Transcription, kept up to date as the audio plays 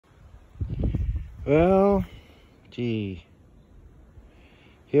Well, gee,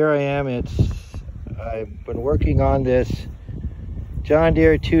 here I am. I've been working on this John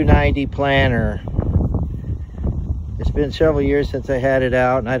Deere 290 planter. It's been several years since I had it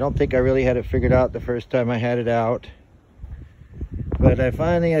out, and I don't think I really had it figured out the first time I had it out. But I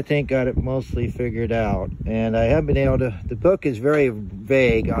finally, I think, got it mostly figured out. And I haven't been able to, the book is very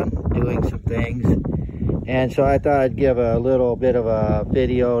vague on doing some things. And so I thought I'd give a little bit of a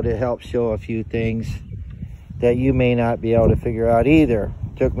video to help show a few things that you may not be able to figure out either.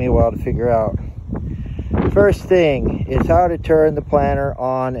 It took me a while to figure out. First thing is how to turn the planter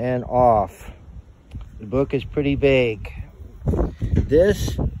on and off. The book is pretty vague.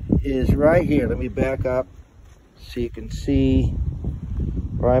 This is right here. Let me back up so you can see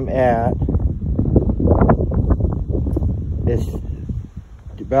where I'm at. It's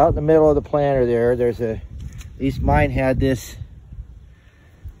about in the middle of the planter there. There's a, at least mine had this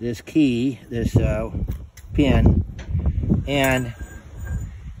key, this pin, and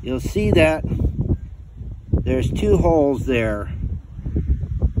you'll see that there's two holes there.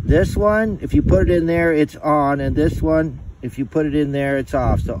 This one, if you put it in there, it's on, and this one, if you put it in there, it's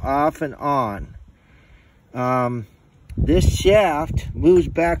off. So off and on. This shaft moves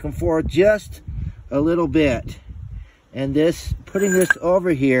back and forth just a little bit, and putting this over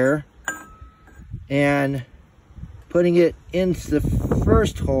here and putting it into the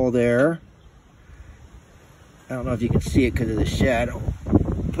first hole there. I don't know if you can see it because of the shadow.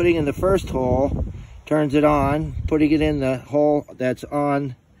 Putting in the first hole turns it on. Putting it in the hole that's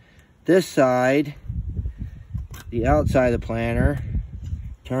on this side, the outside of the planter,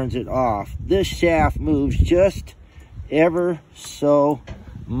 turns it off. This shaft moves just ever so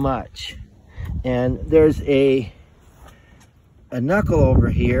much. And there's a knuckle over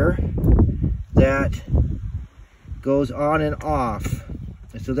here that goes on and off.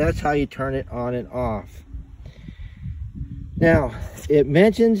 And so that's how you turn it on and off. Now, it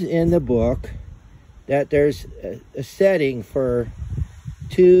mentions in the book that there's a setting for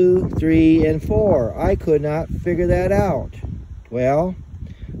 2, 3, and 4. I could not figure that out. Well,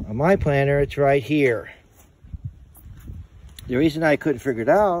 on my planter, it's right here. The reason I couldn't figure it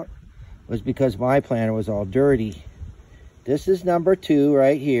out was because my planter was all dirty. This is number 2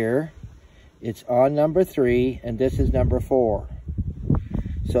 right here. It's on number 3, and this is number 4.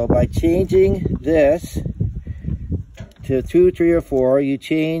 So by changing this to 2, 3, or 4, you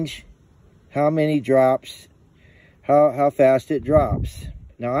change how many drops, how fast it drops.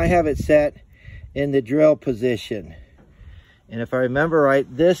 Now I have it set in the drill position. And if I remember right,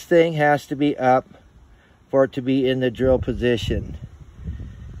 this thing has to be up for it to be in the drill position.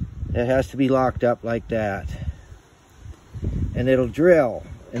 It has to be locked up like that. And it'll drill.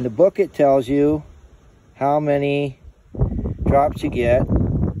 In the book it tells you how many drops you get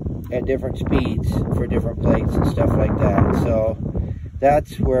at different speeds for different plates and stuff like that. So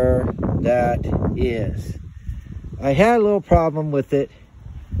that's where that is. I had a little problem with it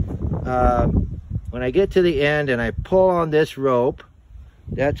when I get to the end and I pull on this rope.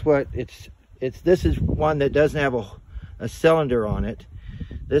 That's what this is one that doesn't have a cylinder on it.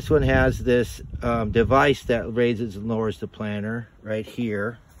 This one has this device that raises and lowers the planter right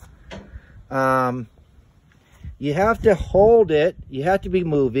here. You have to hold it. You have to be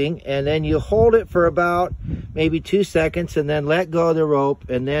moving, and then you hold it for about maybe 2 seconds, and then let go of the rope,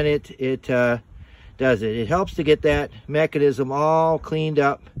 and then it does it. It helps to get that mechanism all cleaned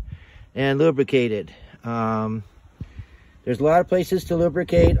up and lubricated. There's a lot of places to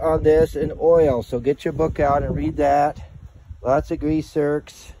lubricate on this, and oil. So get your book out and read that. Lots of grease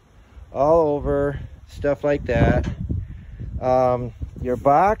zerks all over, stuff like that. Your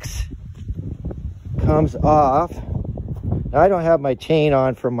box comes off. Now, I don't have my chain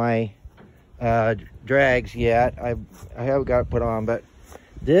on for my drags yet. I haven't got it put on, but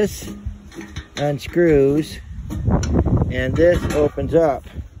this unscrews and this opens up.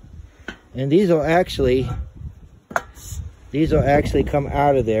 And these will actually come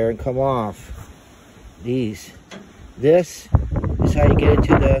out of there and come off. This is how you get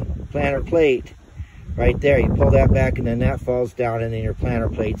into the planter plate right there. You pull that back, and then that falls down, and then your planter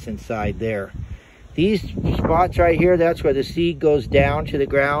plate's inside there. These spots right here, that's where the seed goes down to the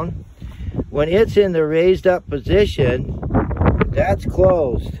ground. When it's in the raised up position, that's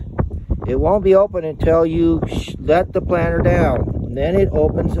closed. It won't be open until you let the planter down. And then it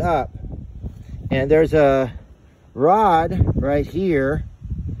opens up. And there's a rod right here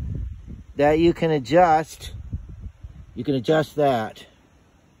that you can adjust. You can adjust that.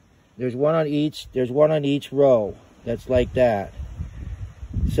 There's one on each row that's like that.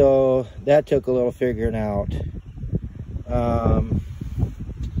 So that took a little figuring out.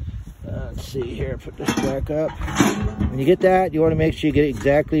 let's see here, put this back up. When you get that, you want to make sure you get it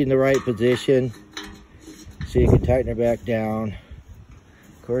exactly in the right position so you can tighten her back down.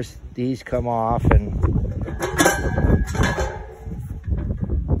 Of course, these come off, and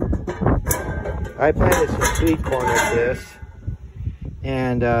I planted some sweet corn with this,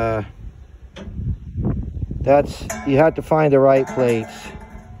 and you have to find the right plates.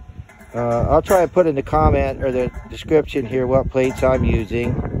 I'll try and put in the comment or the description here what plates I'm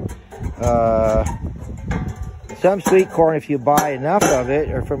using. Some sweet corn, if you buy enough of it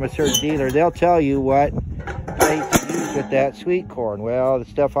or from a certain dealer, they'll tell you what plates to use with that sweet corn. Well, the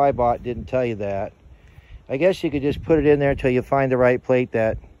stuff I bought didn't tell you that. I guess you could just put it in there until you find the right plate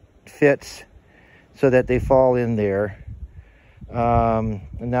that fits so that they fall in there.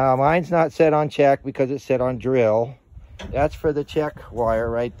 Now mine's not set on check because it's set on drill. That's for the check wire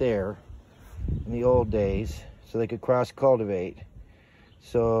right there in the old days, so they could cross cultivate.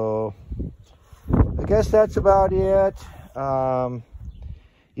 So I guess that's about it.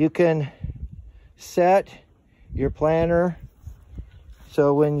 You can set your planter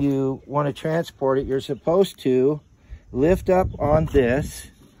so when you want to transport it, you're supposed to lift up on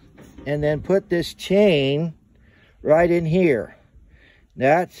this and then put this chain right in here.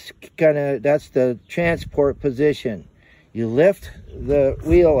 That's the transport position. You lift the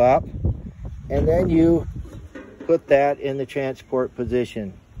wheel up and then you put that in the transport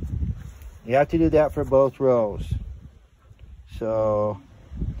position. You have to do that for both rows. So,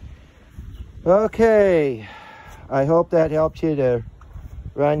 okay. I hope that helps you to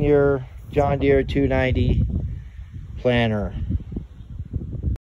run your John Deere 290 planter.